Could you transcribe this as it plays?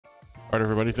All right,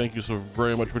 everybody, thank you so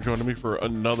very much for joining me for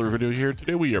another video here.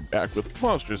 Today we are back with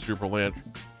Monster Superlanche.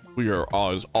 We are,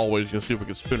 as always, going to see if we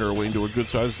can spin our way into a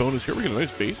good-sized bonus here. We get a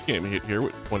nice base game hit here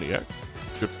with 20x,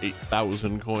 just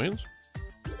 8,000 coins.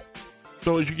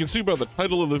 So as you can see by the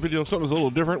title of the video, something's a little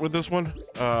different with this one.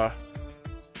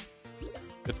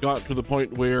 It's gotten to the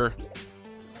point where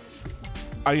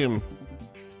I am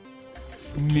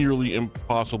nearly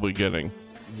impossibly getting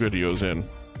videos in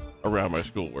around my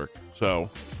schoolwork. So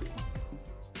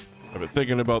I've been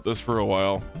thinking about this for a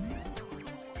while,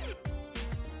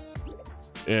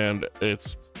 and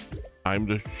it's time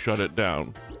to shut it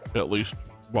down, at least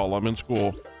while I'm in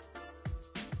school,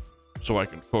 so I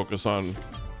can focus on,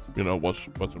 you know, what's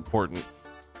important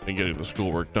and getting the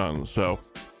schoolwork done. So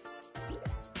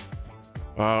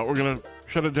we're gonna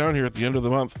shut it down here at the end of the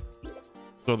month.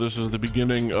 So this is the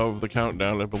beginning of the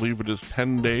countdown. I believe it is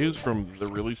 10 days from the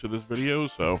release of this video,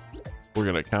 so we're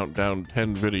gonna count down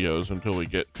 10 videos until we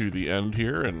get to the end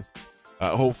here, and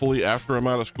hopefully after I'm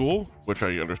out of school, which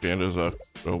I understand is a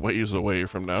ways away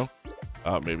from now,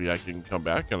 maybe I can come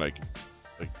back and I can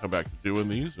come back to doing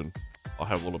these, and I'll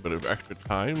have a little bit of extra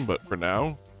time. But for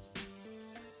now,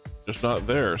 just not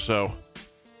there. So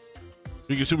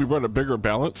you can see we brought a bigger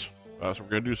balance, so we're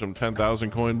gonna do some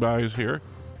 10,000 coin buys here.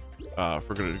 If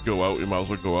we're gonna go out, we might as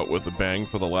well go out with a bang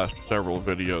for the last several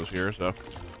videos here. So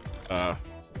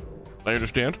I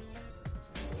understand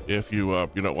if you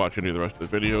you don't watch any of the rest of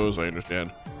the videos. I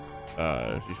understand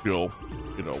if you feel,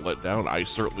 you know, let down. I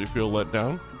certainly feel let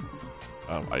down.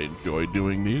 I enjoy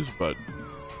doing these, but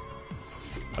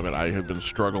I mean, I have been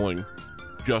struggling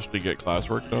just to get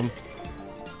classwork done,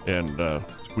 and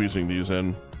squeezing these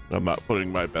in. I'm not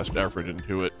putting my best effort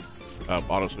into it.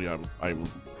 Honestly, I'm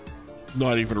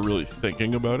not even really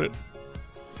thinking about it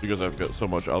because I've got so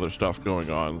much other stuff going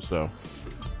on. So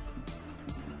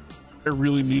I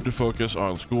really need to focus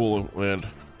on school and,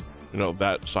 you know,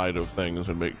 that side of things,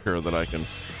 and make sure that I can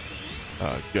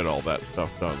get all that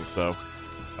stuff done. So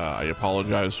I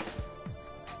apologize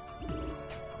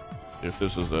if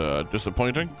this is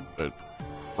disappointing. It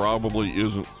probably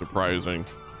isn't surprising.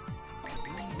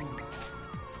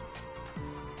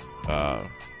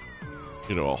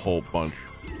 You know, a whole bunch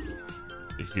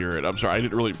to hear it. I'm sorry, I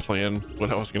didn't really plan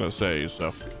what I was gonna say,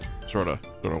 so sort of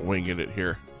winging it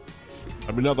here.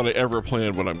 I mean, not that I ever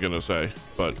plan what I'm gonna say,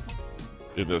 but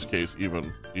in this case,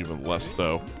 even less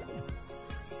so.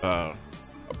 A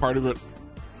part of it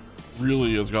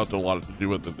really has got a lot to do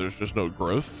with that there's just no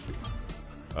growth.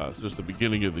 Since the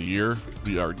beginning of the year,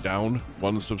 we are down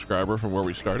 1 subscriber from where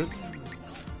we started.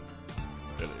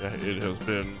 It has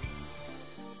been,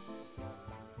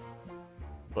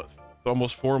 what,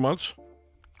 almost 4 months.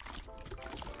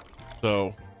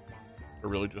 So I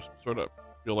really just sort of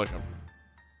feel like I'm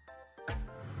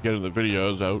getting the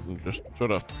videos out and just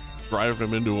sort of driving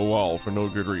them into a wall for no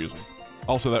good reason.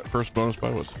 Also, that first bonus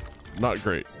buy was not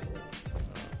great.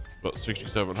 About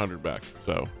 6,700 back,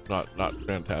 so not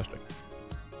fantastic.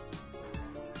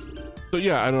 So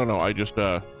yeah, I don't know. I just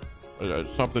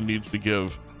something needs to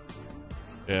give,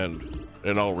 and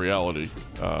in all reality,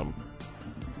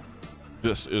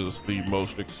 this is the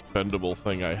most expendable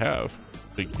thing I have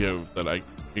to give, that I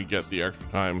can get the extra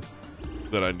time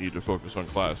that I need to focus on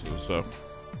classes. So,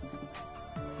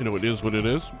 you know, it is what it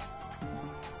is.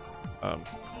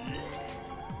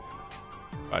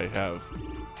 I have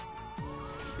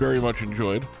very much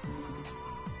enjoyed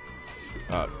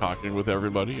talking with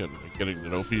everybody and getting to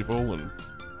know people, and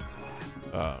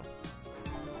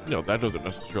you know, that doesn't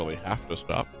necessarily have to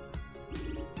stop.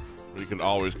 You can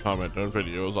always comment on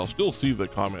videos. I'll still see the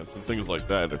comments and things like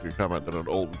that if you comment on an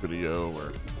old video,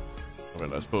 or I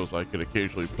mean, I suppose I could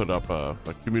occasionally put up a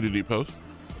community post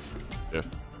if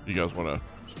you guys want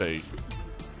to stay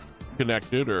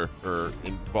connected or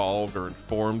involved or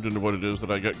informed into what it is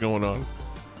that I got going on.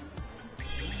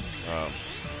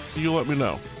 You let me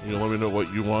know. You let me know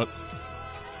what you want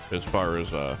as far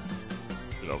as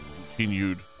you know,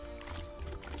 continued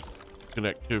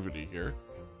connectivity here.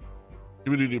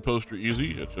 Community posts are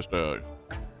easy. It's just I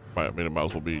mean, it might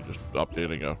as well be just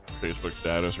updating a Facebook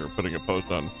status or putting a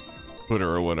post on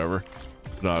Twitter or whatever.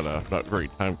 Not very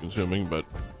time consuming, but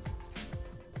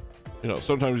you know,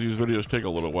 sometimes these videos take a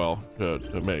little while to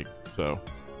make. So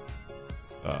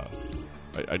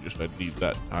I need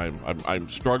that time. I'm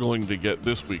struggling to get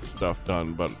this week's stuff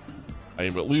done, but I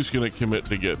am at least going to commit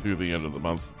to get through the end of the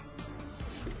month.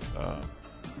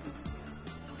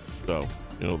 So,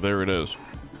 you know, there it is.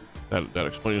 That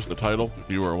explains the title. If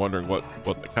you were wondering what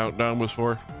the countdown was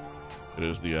for, it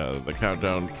is the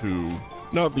countdown to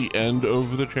not the end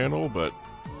of the channel, but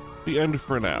the end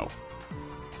for now.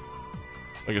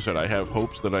 Like I said, I have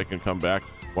hopes that I can come back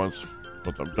once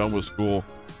once I'm done with school.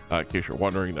 In case you're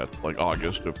wondering, that's like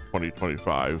August of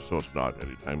 2025, so it's not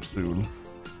anytime soon.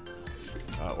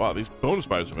 Wow, these bonus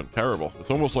buys have been terrible. It's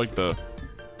almost like the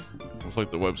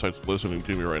website's listening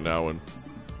to me right now and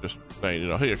just saying, you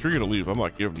know, hey, if you're gonna leave, I'm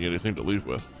not giving you anything to leave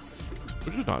with,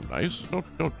 which is not nice.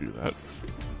 Don't do that.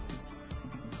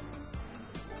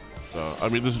 So, I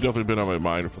mean, this has definitely been on my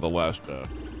mind for the last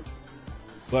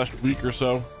week or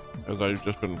so, as I've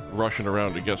just been rushing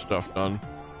around to get stuff done.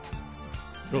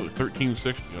 Really,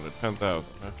 1360 on a 10,000.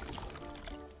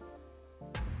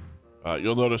 Huh?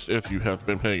 You'll notice, if you have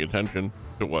been paying attention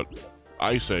to what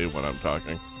I say when I'm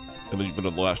talking, and even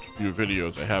in the last few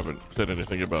videos, I haven't said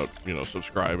anything about, you know,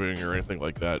 subscribing or anything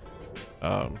like that,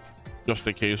 just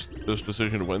in case this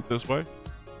decision went this way.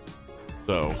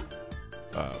 So,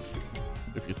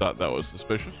 if you thought that was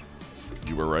suspicious,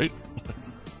 you were right.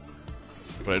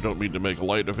 But I don't mean to make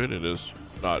light of it. It is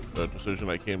not a decision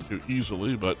I came to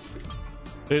easily, but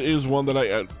it is one that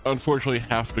I unfortunately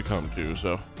have to come to.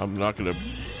 So I'm not going to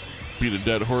beat a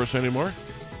dead horse anymore.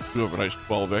 We have a nice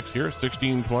 12x here,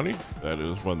 1620. That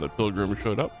is when the pilgrim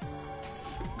showed up.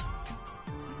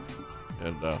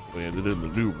 And landed in the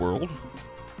New World.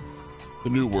 The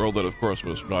New World that, of course,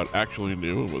 was not actually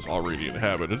new and was already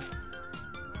inhabited.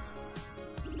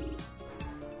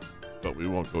 But we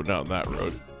won't go down that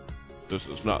road. This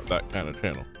is not that kind of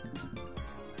channel.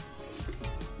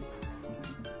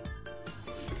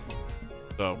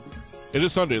 So, it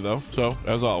is Sunday though, so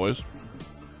as always,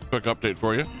 quick update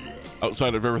for you.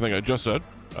 Outside of everything I just said,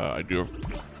 I do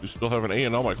still have an A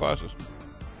in all my classes.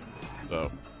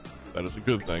 So, that is a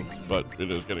good thing, but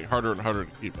it is getting harder and harder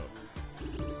to keep up.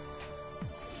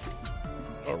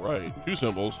 Alright, 2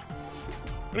 symbols.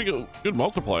 Pretty good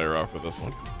multiplier off of this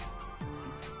one.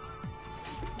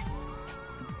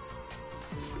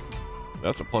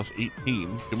 That's a plus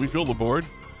 18. Can we fill the board?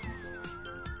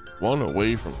 1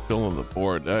 away from filling the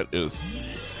board. That is...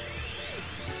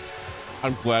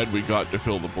 I'm glad we got to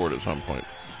fill the board at some point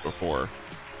before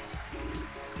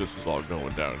this is all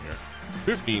going down here.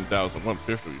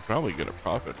 15,150. We probably get a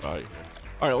profit by here.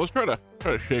 All right, let's try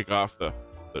to shake off the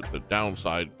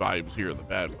downside vibes here, the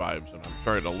bad vibes, and I'm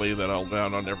sorry to lay that all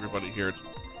down on everybody here. It's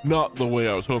not the way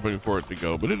I was hoping for it to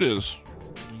go, but it is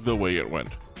the way it went.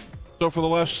 So for the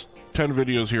last 10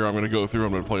 videos here, I'm going to go through.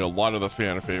 I'm going to play a lot of the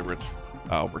fan favorites.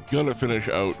 We're going to finish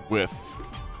out with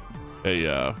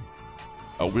a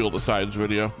Wheel the Sides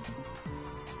video,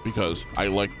 because I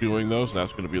like doing those, and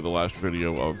that's going to be the last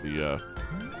video of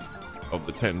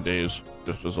the 10 days,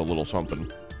 just as a little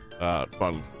something fun,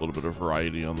 a little bit of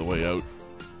variety on the way out.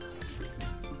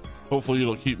 Hopefully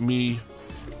it'll keep me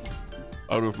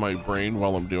out of my brain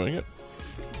while I'm doing it,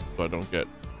 so I don't get,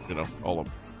 you know, all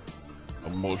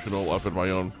emotional up in my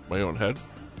own head,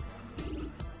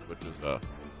 which is a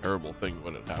terrible thing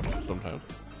when it happens sometimes.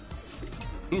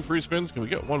 2 free spins. Can we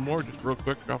get one more just real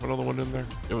quick? Drop another one in there.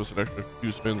 Give us an extra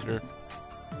 2 spins here.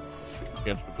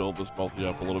 Chance to build this multi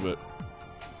up a little bit.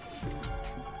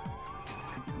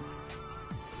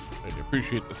 I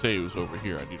appreciate the saves over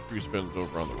here. I need 3 spins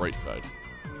over on the right side.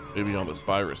 Maybe on this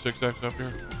 5 or 6x up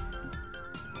here.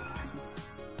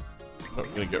 So I'm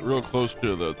gonna get real close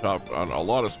to the top on a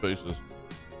lot of spaces,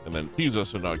 and then tease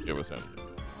us and not give us anything.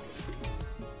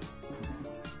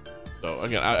 So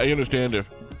again, I understand if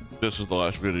this is the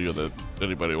last video that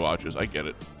anybody watches. I get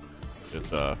it.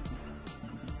 It's not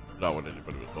what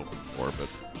anybody was hoping for, but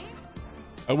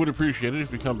I would appreciate it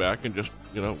if you come back and just,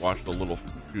 you know, watch the little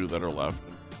few that are left,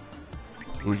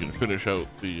 and we can finish out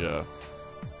the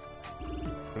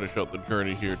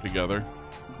journey here together.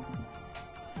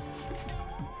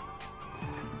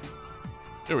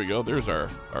 There we go. There's our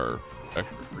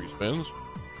extra 3 spins.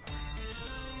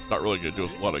 Not really going to do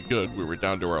us a lot of good. We were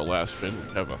down to our last spin.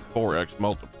 We have a 4x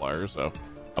multiplier, so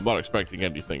I'm not expecting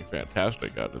anything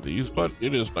fantastic out of these, but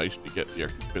it is nice to get the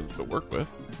extra spins to work with,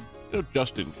 you know,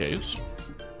 just in case.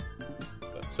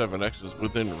 That 7x is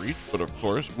within reach, but of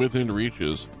course, within reach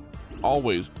is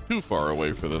always too far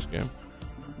away for this game.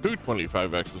 2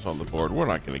 25x's on the board. We're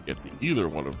not going to get to either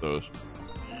one of those.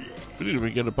 We didn't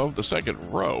even get above the 2nd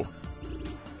row.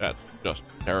 That's just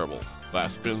terrible.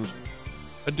 Last spin's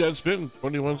a dead spin,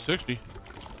 2160.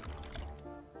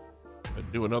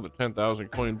 I'd do another 10,000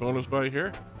 coin bonus buy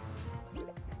here.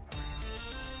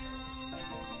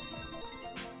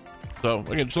 So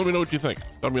again, just let me know what you think.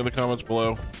 Tell me in the comments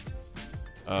below.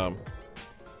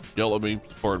 Yell at me,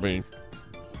 support me.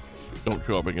 Don't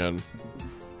show up again.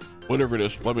 Whatever it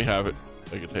is, let me have it.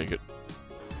 I can take it.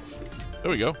 There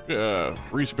we go.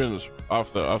 3 spins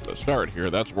off the start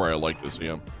here. That's where I like to see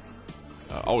them.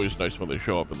 Always nice when they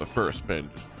show up in the first spin.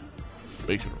 Just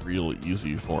makes it really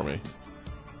easy for me.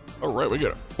 All right, we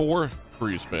got a 4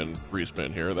 free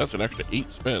spin here. That's an extra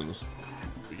 8 spins.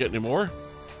 We get any more?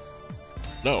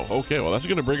 No. Okay, well, that's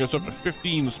going to bring us up to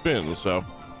 15 spins. So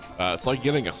it's like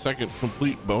getting a second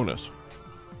complete bonus,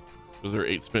 because there are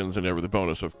 8 spins in every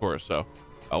bonus, of course. So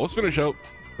let's finish out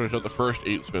the first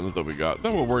 8 spins that we got.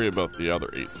 Then we'll worry about the other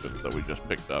 8 spins that we just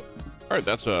picked up. All right,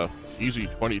 that's a easy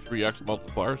 23x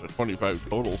multiplier, so 25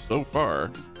 total so far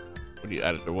when you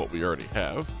add it to what we already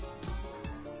have.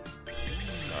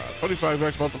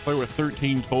 25x multiplier with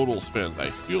 13 total spins. I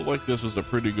feel like this is a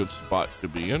pretty good spot to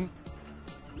be in.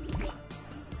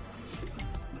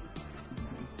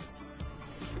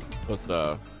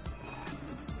 Let's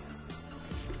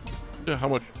see how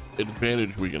much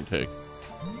advantage we can take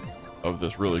of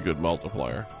this really good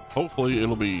multiplier. Hopefully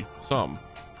it'll be some.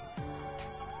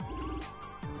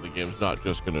 The game's not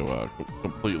just going to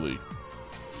completely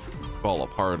fall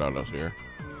apart on us here.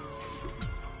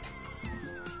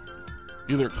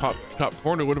 Either top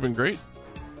corner would have been great.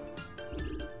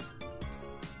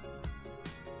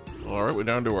 All right, we're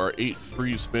down to our 8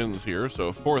 free spins here,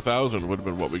 so 4,000 would have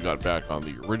been what we got back on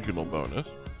the original bonus.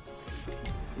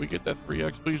 Can we get that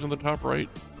 3x please in the top right?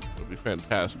 That would be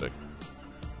fantastic.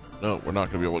 No, we're not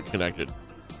going to be able to connect it.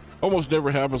 Almost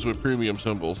never happens with premium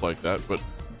symbols like that, but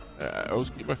I always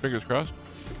keep my fingers crossed.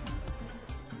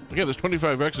 Again, this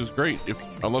 25x is great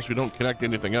unless we don't connect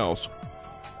anything else,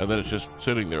 and then it's just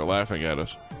sitting there laughing at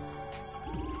us.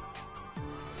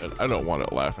 And I don't want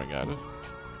it laughing at us.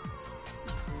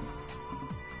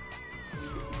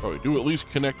 Oh, we do at least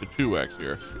connect the 2x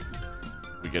here.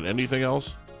 We get anything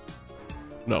else?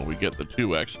 No, we get the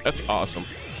 2x. That's awesome.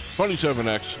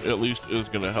 27x at least is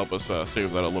going to help us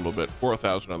save that a little bit.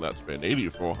 4,000 on that spin,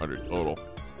 8,400 total.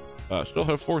 Still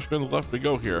have 4 spins left to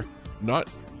go here. Not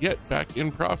yet back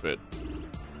in profit.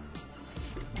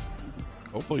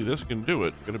 Hopefully this can do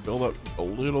it. Going to build up a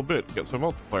little bit, get some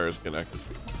multipliers connected.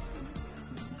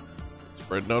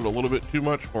 Spreading out a little bit too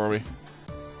much for me.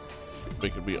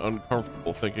 Making me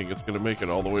uncomfortable thinking it's going to make it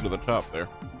all the way to the top there.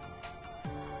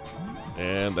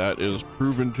 And that is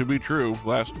proven to be true.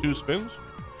 Last 2 spins.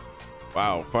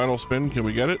 Wow, final spin, can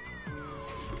we get it?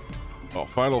 Oh,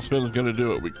 final spin is going to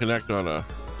do it. We connect on a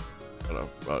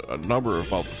number of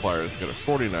multipliers, get a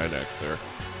 49x there.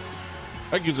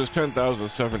 That gives us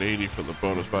 10,780 for the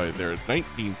bonus buy there.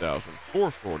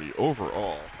 19,440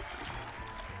 overall.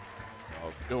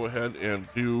 I'll go ahead and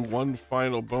do one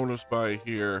final bonus buy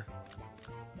here.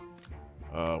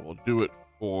 We'll do it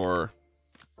for,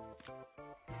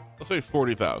 let's say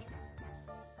 40,000.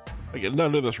 Again,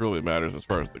 none of this really matters as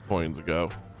far as the coins go.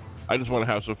 I just want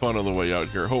to have some fun on the way out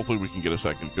here. Hopefully we can get a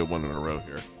second good one in a row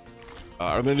here.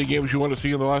 Are there any games you want to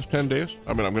see in the last 10 days?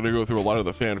 I mean, I'm going to go through a lot of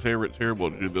the fan favorites here. We'll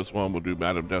do this one. We'll do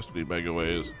Madam Destiny Mega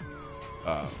Ways.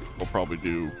 We'll probably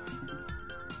do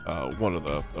one of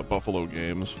the Buffalo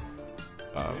games.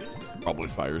 Probably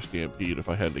Fire Stampede if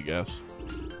I had to guess.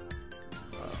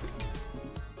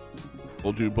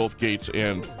 We'll do both Gates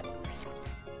and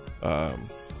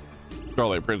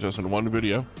Starlight Princess in one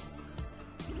video.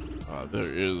 There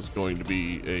is going to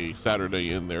be a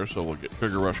Saturday in there, so we'll get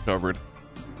Trigger Rush covered.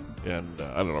 And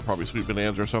I don't know, probably Sweet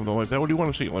Bonanza or something like that. What do you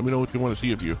want to see? Let me know what you want to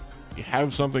see. If you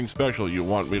have something special you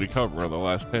want me to cover in the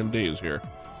last 10 days here,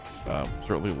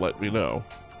 certainly let me know.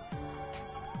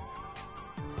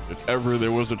 If ever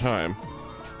there was a time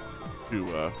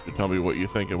to tell me what you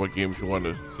think and what games you want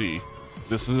to see,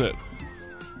 this is it.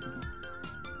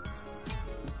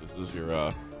 This is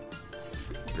your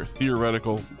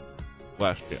theoretical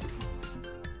last chance.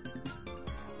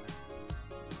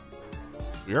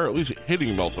 We are at least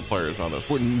hitting multipliers on this.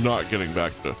 We're not getting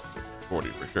back to 40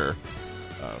 for sure.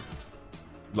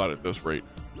 Not at this rate.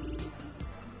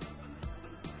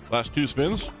 Last 2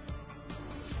 spins.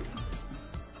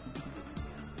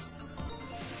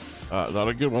 Not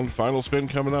a good one. Final spin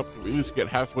coming up. We at least get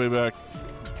halfway back.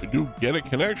 We do get a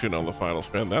connection on the final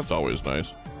spin. That's always nice.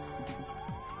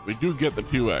 We do get the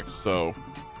 2x, so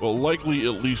we'll likely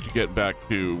at least get back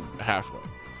to halfway,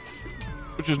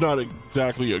 which is not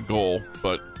exactly a goal,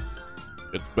 but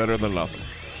it's better than nothing.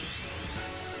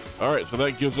 All right, so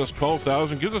that gives us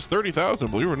 12,000, gives us 30,000.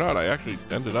 Believe it or not, I actually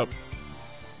ended up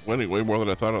winning way more than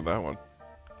I thought on that one.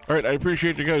 All right, I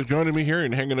appreciate you guys joining me here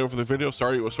and hanging out for the video.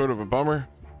 Sorry it was sort of a bummer,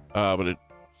 but it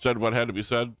said what had to be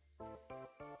said,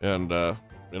 and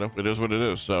you know, it is what it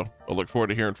is. So I'll look forward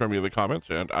to hearing from you in the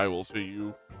comments, and I will see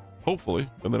you hopefully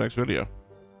in the next video.